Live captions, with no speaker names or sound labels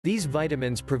These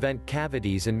vitamins prevent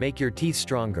cavities and make your teeth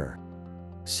stronger.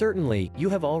 Certainly, you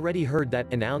have already heard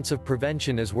that an ounce of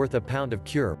prevention is worth a pound of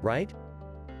cure, right?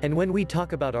 And when we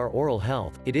talk about our oral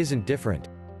health, it isn't different.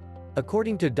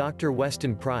 According to Dr.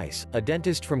 Weston Price, a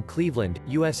dentist from Cleveland,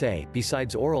 USA,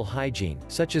 besides oral hygiene,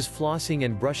 such as flossing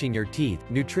and brushing your teeth,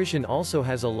 nutrition also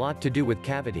has a lot to do with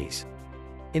cavities.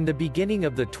 In the beginning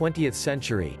of the 20th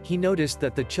century, he noticed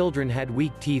that the children had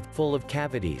weak teeth full of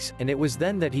cavities, and it was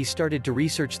then that he started to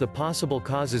research the possible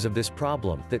causes of this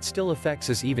problem that still affects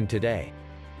us even today.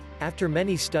 After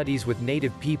many studies with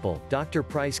native people, Dr.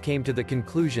 Price came to the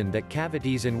conclusion that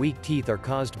cavities and weak teeth are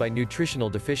caused by nutritional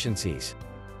deficiencies.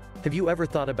 Have you ever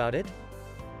thought about it?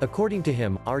 According to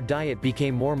him, our diet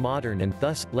became more modern and,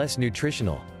 thus, less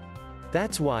nutritional.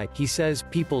 That's why, he says,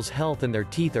 people's health and their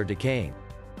teeth are decaying.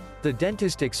 The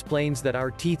dentist explains that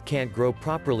our teeth can't grow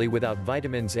properly without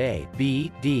vitamins A,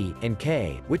 B, D, and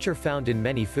K, which are found in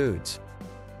many foods.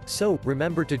 So,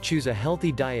 remember to choose a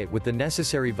healthy diet with the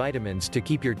necessary vitamins to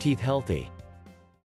keep your teeth healthy.